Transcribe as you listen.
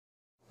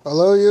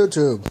Hello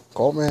YouTube,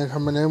 Coltman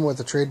coming in with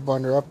a trade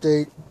binder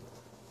update.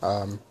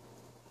 I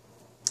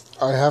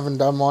haven't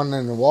done one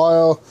in a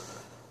while.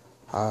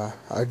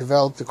 I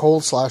developed a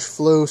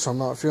cold/flu, so I'm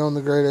not feeling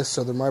the greatest,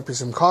 so there might be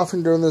some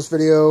coughing during this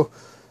video.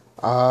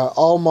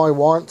 All my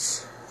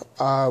wants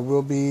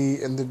will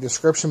be in the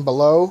description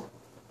below.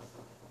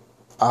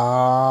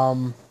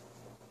 Right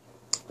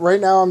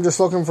now I'm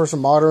just looking for some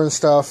modern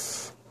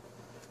stuff.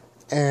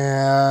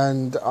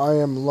 And I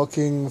am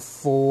looking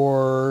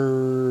for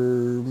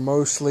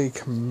mostly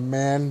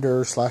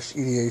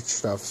Commander/EDH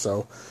stuff,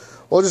 so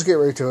we'll just get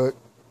right to it.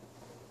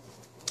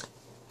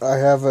 I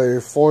have a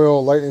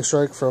foil Lightning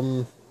Strike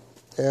from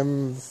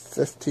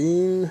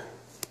M15.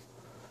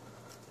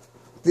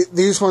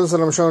 These ones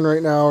that I'm showing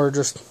right now are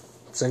just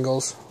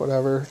singles,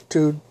 whatever.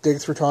 2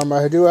 Dig Through Time.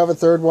 I do have a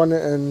third one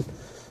in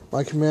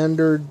my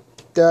Commander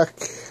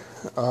deck.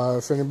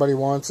 If anybody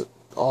wants it,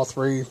 all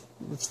 3.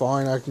 It's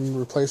fine, I can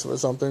replace it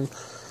with something.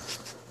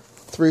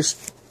 3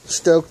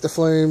 Stoke the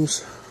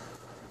Flames.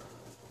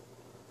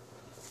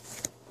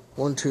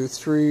 1, 2,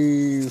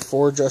 3,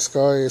 4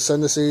 Jeskai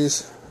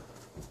Ascendancies.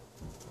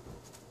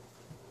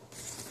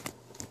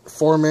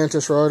 4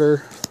 Mantis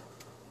Rider.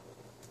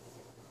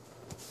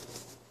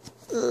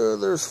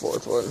 There's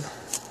 4th one.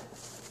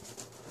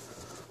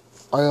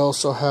 I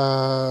also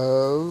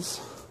have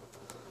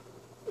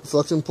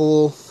Reflecting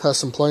Pool, has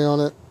some play on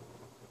it.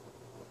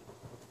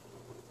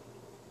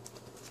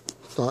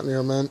 Not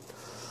near mint.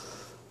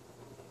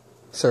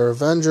 Sarah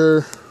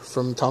Avenger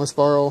from Thomas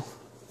Barrel.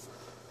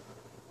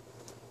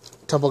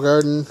 Temple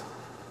Garden.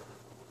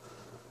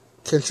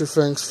 Kinship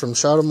Finks from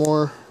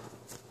Shadowmoor.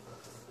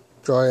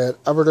 Dryad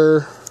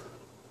Arbiter.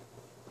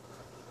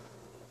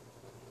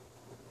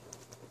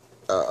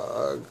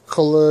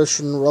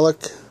 Coalition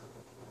Relic.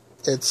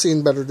 It's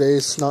seen better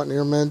days, not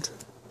near mint.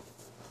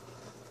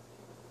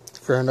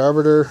 Grand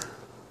Arbiter.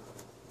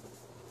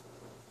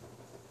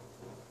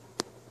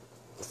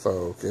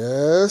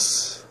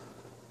 Focus.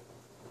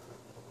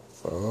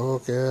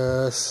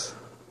 Focus.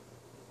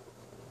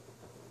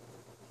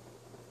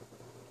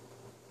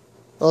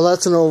 Oh,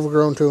 that's an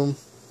overgrown tomb.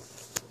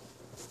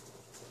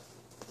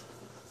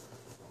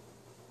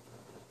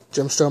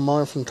 Gemstone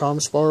Mine from Tom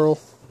Sparrow.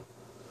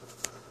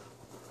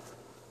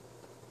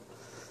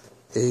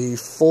 A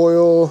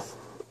foil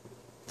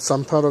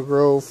Sunpetal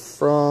Grove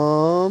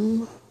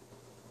from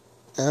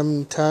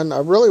M10.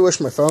 I really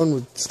wish my phone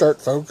would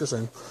start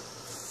focusing.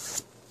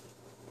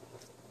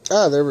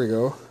 Ah, there we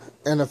go.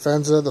 And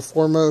Offenza, the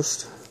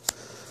Foremost.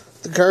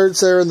 The cards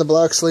there in the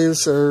black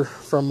sleeves are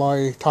from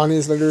my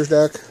Tanya's Leaders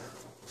deck.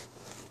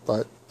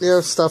 But,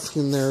 yeah, stuff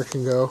in there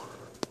can go.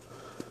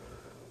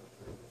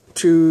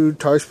 2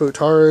 Tyspot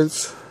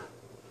Tyrants.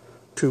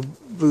 2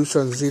 Blue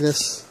Sun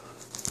Zeniths.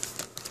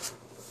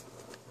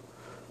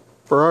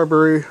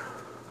 Bribery.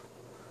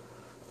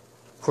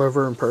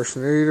 Clever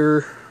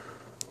Impersonator.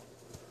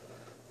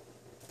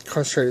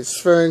 Concentrated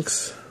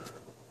Sphinx.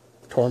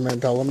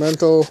 Torment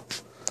Elemental.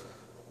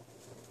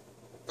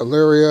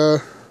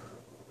 Illyria.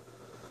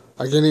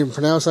 I can't even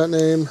pronounce that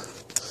name.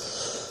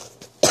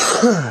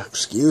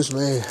 Excuse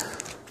me.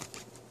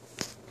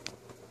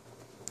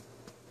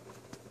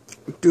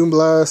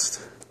 Doomblast.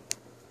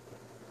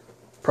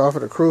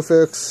 Prophet of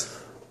Crufix.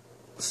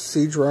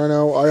 Siege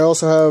Rhino. I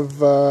also have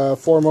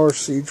 4 more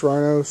Siege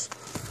Rhinos.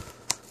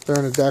 They're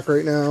in the deck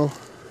right now.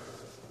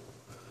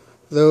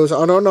 Those,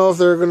 I don't know if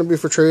they're going to be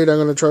for trade. I'm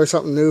going to try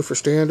something new for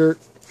standard.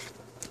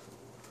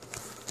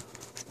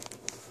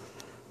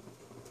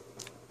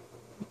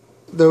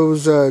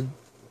 Those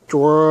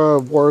Jura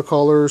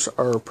watercolors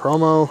are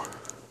promo.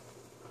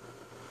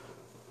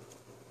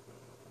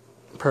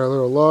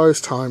 Parallel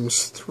Lives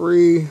times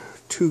 3.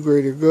 2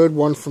 Greater Good.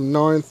 1 from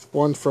 9th.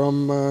 1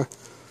 from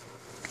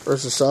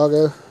versus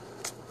Saga.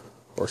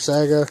 Or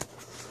Saga.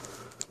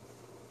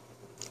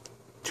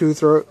 2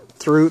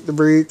 Through the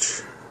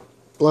Breach.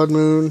 Blood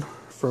Moon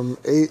from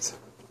 8th.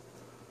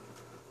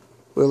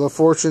 Wheel of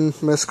Fortune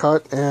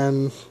miscut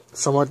and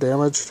somewhat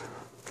damaged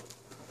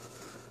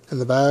in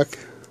the back.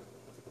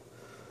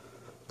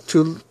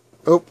 2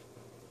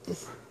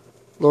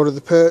 Lord of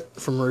the Pit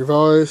from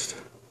Revised.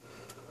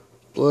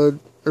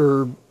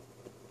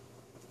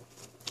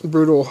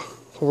 Brutal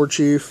Horde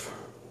Chief.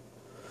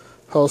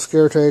 Hell's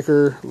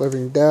Caretaker,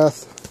 Living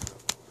Death.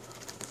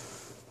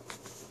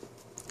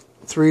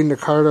 3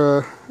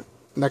 Nakata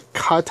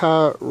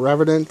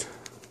Revenant.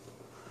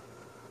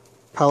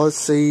 Palace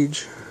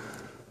Siege.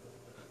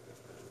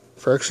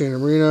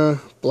 Phyrexian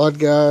Arena.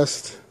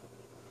 Bloodghast.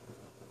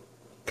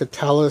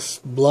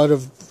 Catalyst, Blood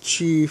of the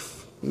Chief.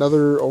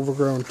 Another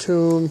overgrown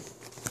tomb.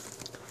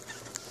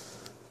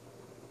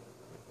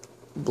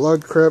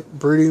 Blood Crypt,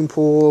 Breeding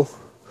Pool,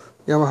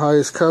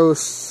 Yamaha's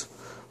Coasts.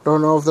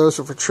 Don't know if those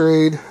are for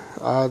trade.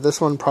 This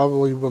one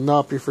probably will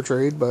not be for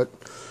trade, but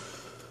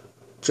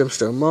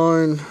Gemstone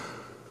Mine,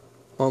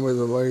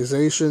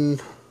 Mobilization,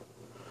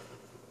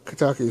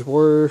 Kataki's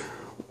Word,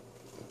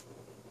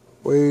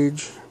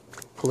 Wage,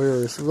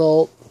 Polaris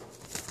Vault.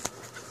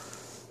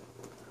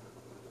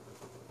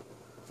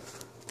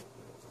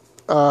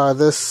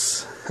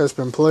 This has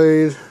been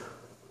played.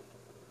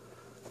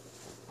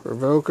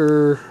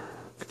 Revoker,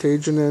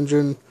 Contagion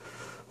Engine,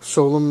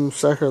 Solum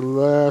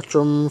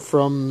Sacralatrum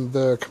from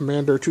the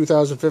Commander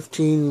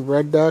 2015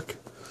 Red deck.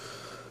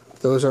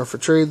 Those aren't for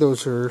trade,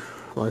 those are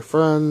my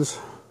friends.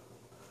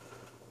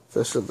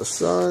 Fist of the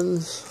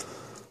Suns.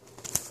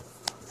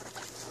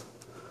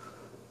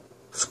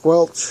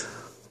 Squelch.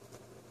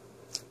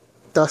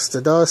 Dust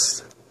to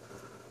Dust.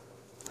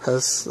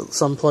 Has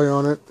some play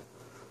on it.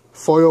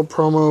 Foil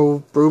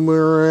promo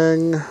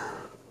Boomerang.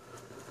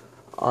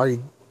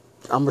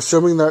 I'm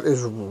assuming that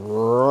is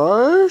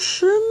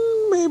Russian,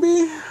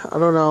 maybe? I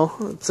don't know.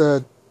 It's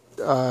a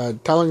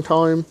Telling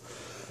Time.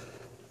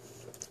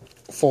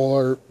 Full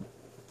art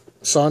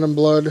Sun and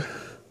Blood.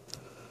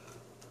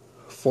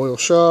 Foil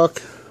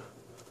Shock.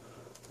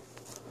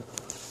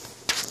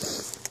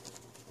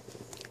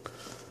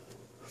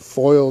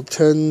 Foil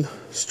 10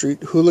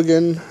 Street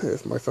Hooligan,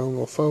 if my phone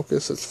will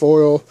focus. It's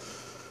foil.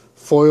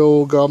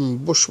 Foil Goblin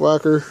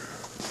Bushwhacker.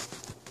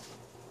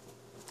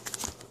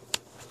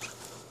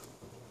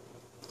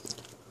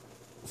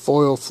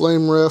 Foil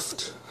Flame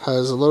Rift.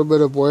 Has a little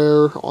bit of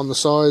wear on the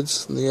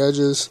sides and the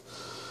edges.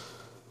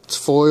 It's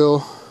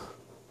foil.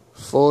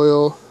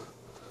 Foil.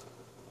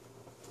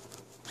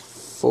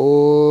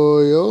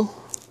 Foil.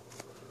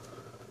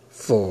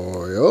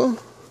 Foil.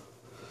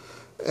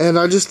 And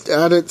I just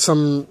added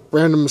some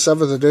random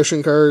 7th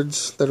edition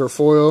cards that are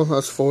foil.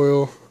 That's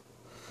foil.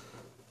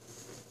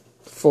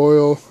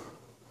 Foil.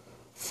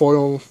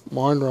 Foil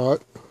Mind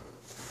Rot.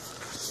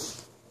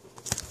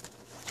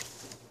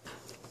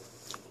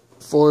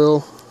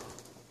 Foil.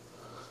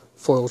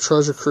 Foil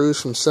Treasure Cruise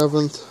from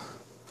 7th.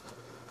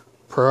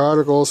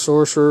 Prodigal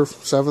Sorcerer,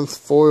 7th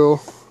foil.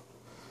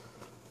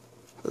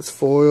 That's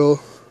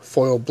foil.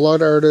 Foil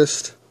Blood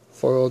Artist.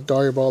 Foil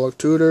Diabolic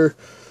Tutor.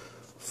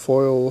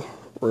 Foil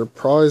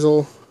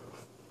Reprisal.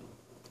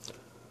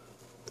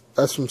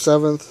 That's from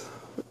 7th.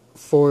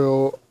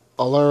 Foil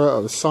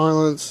Alara of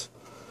Silence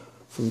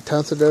from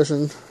 10th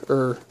edition.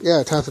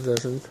 10th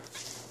edition.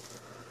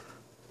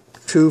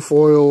 2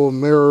 foil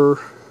Mirror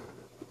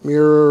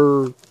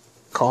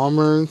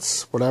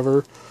Commerce,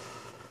 whatever.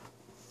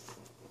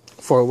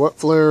 Foil Wet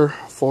Flare.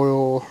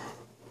 Foil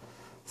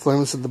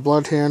Flames of the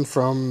Blood Hand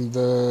from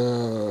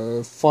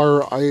the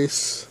Fire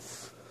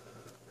Ice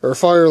or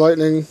Fire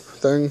Lightning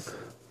thing.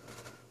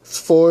 It's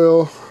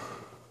foil.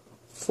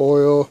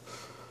 Foil.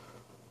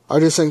 I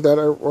just think that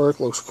artwork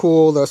looks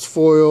cool. That's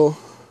foil.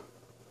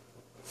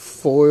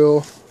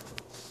 Foil.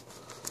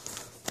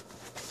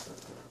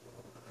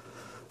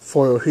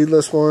 Foil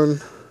Heedless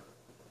One.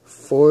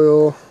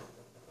 Foil.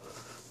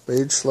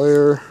 Mage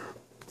Slayer.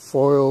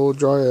 Foil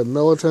Dryad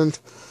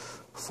Militant.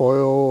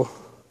 Foil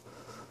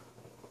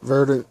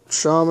Verdant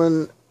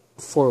Shaman.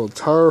 Foil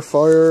Tower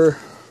Fire.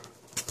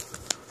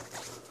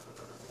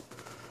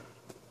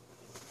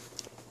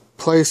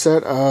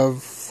 Playset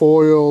of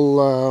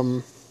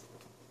foil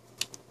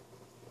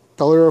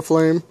Tellura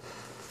Flame.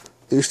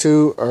 These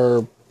two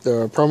are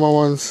the promo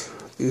ones.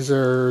 These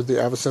are the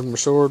Avacyn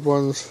Restored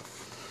ones.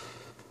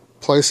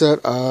 Playset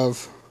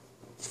of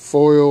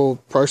foil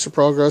Price of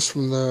Progress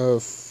from the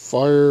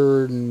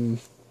Fire and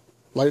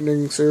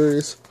Lightning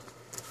series.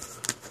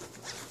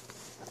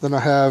 Then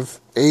I have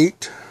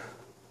 8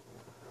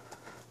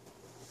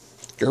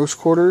 Ghost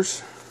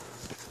Quarters.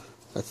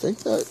 I think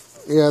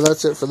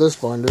that's it for this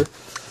binder.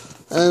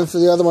 And for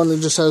the other one, it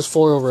just has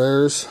foil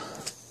rares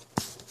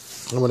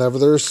and whatever.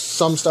 There's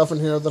some stuff in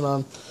here that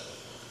I'm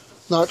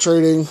not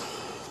trading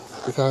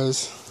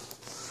because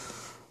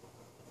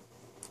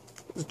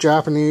it's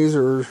Japanese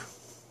or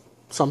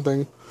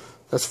something.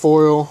 That's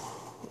foil.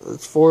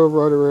 It's foil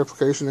Rider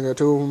Replication. I got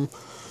 2 of them.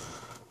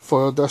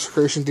 Foil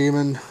Desecration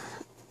Demon.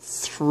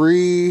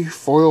 3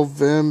 foil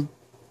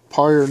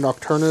Vampire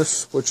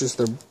Nocturnus, which is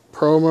the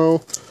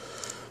promo.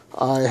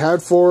 I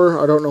had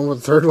 4. I don't know what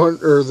the third one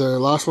or the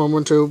last one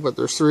went to, but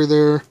there's 3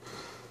 there.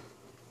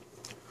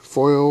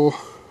 Foil.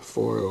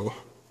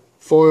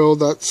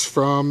 That's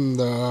from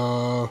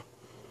the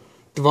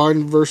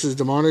Divine versus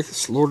Demonic.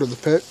 It's Lord of the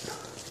Pit.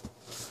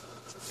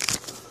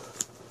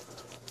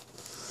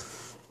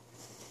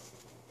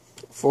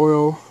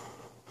 Foil.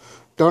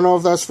 Don't know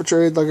if that's for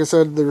trade. Like I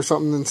said, there's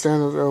something in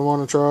standard that I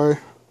want to try.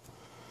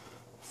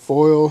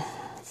 Foil.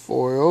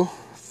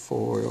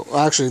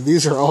 Actually,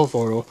 these are all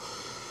foil.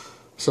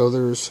 So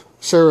there's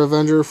Sarah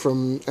Avenger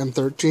from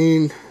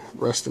M13,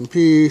 Rest in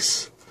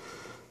Peace,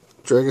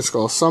 Dragon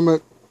Skull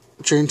Summit,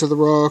 Chain to the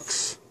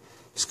Rocks,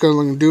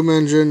 Scuttling Doom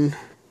Engine,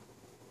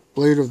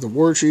 Blade of the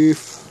War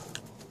Chief,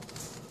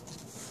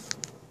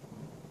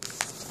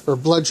 or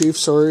Blood Chief,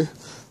 sorry.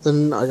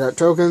 Then I got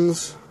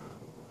tokens.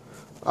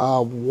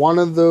 One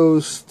of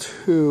those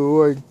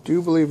 2, I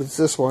do believe it's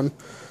this one,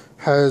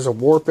 has a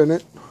warp in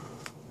it.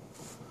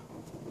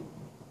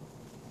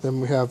 Then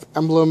we have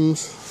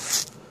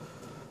emblems,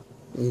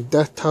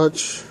 Death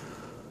Touch,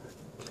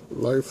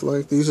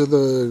 Lifelink. These are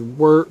the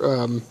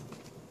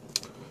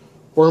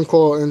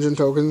Wormcoil Engine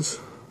tokens.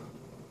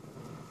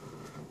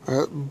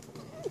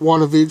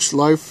 One of each,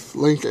 Life,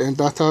 Link, and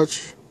Death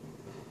Touch.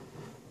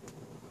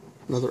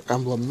 Another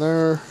emblem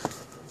there.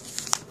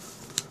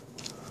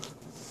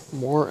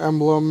 More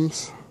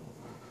emblems.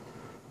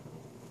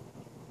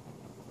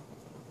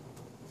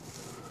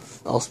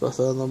 Elspeth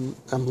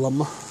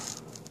emblem.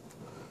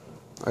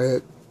 I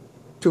had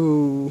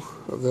 2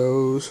 of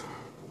those.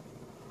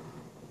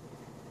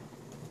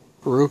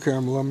 Baruch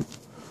emblem.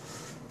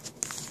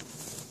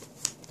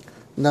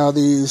 Now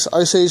these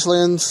Ice Age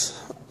lands,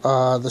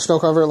 the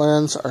snow-covered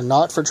lands, are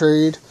not for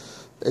trade,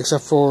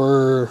 except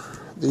for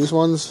these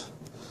ones.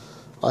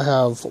 I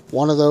have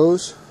 1 of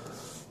those.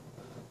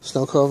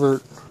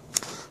 Snow-covered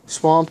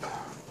swamp.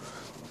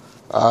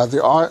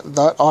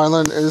 That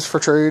island is for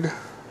trade.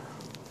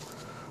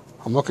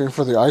 I'm looking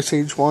for the Ice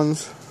Age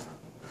ones,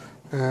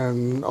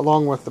 and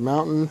along with the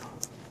mountain.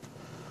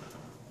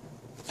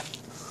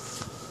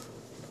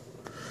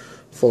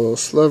 Foil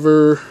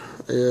sliver.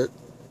 I get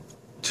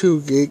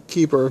 2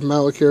 Gatekeeper of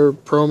Malakir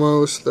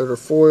promos that are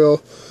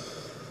foil.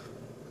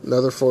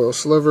 Another foil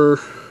sliver.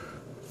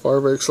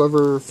 Firebreak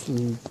sliver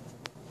from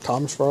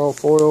Tom Sproul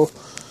foil.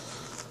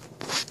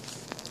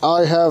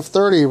 I have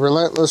 30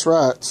 Relentless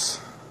Rats.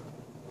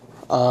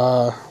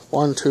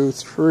 1, 2,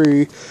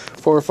 3,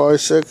 4, 5,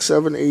 6,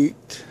 7,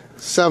 8,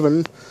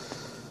 7.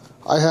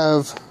 I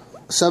have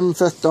 7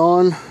 5th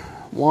Dawn,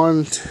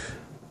 1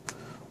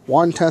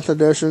 10th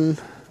edition,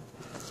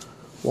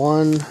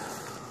 1,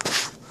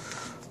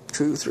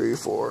 2, 3,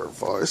 4,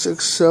 5,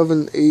 6,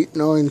 7, 8,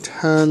 9,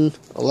 10,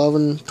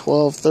 11,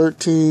 12,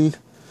 13,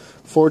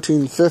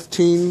 14,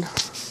 15,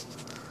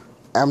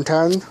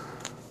 M10.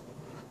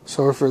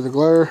 Sorry for the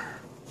glare.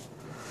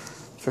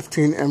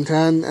 15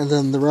 M10, and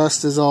then the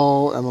rest is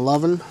all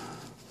M11.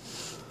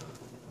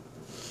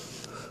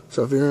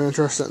 So if you're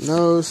interested in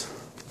those,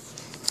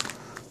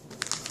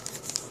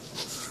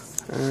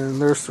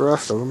 and there's the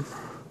rest of them,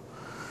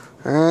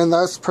 and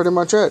that's pretty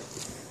much it.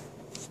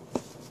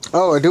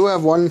 Oh, I do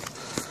have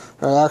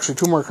actually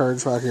 2 more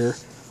cards back here.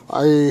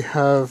 I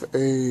have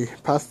a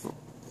Path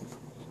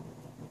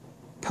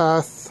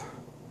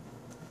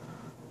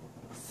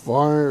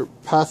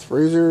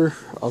Razor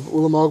of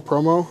Ulamog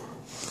promo.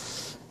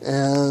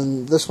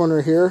 And this one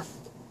right here,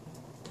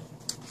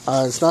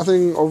 it's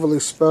nothing overly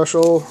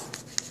special.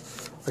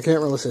 I can't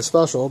really say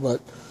special,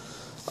 but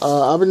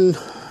I've been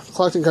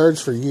collecting cards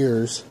for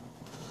years,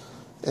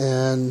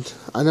 and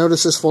I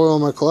noticed this foil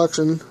in my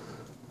collection.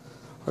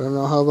 I don't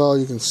know how well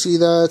you can see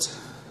that,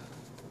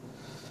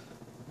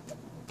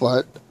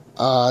 but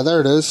there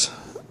it is.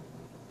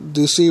 Do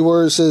you see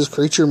where it says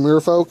Creature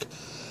Merfolk?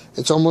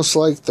 It's almost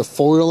like the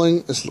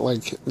foiling is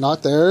like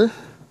not there,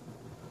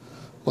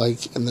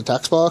 like in the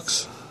text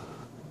box.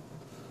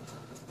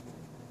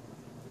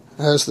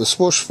 It has the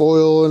swoosh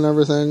foil and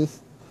everything.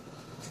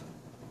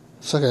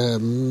 It's like a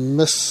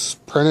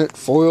misprinted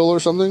foil or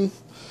something.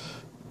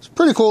 It's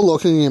pretty cool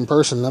looking in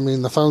person. I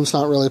mean, the phone's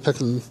not really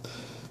picking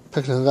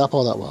it up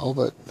all that well,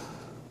 but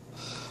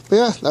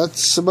yeah,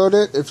 that's about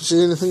it. If you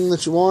see anything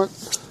that you want,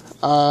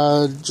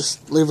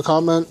 just leave a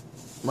comment,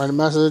 write a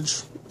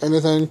message,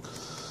 anything.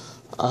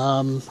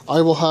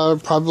 I will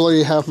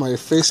probably have my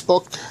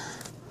Facebook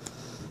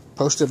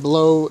posted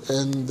below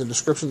in the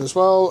description as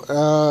well,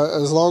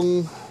 as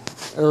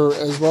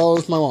well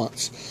as my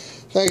wants.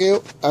 Thank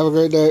you. Have a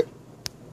great day.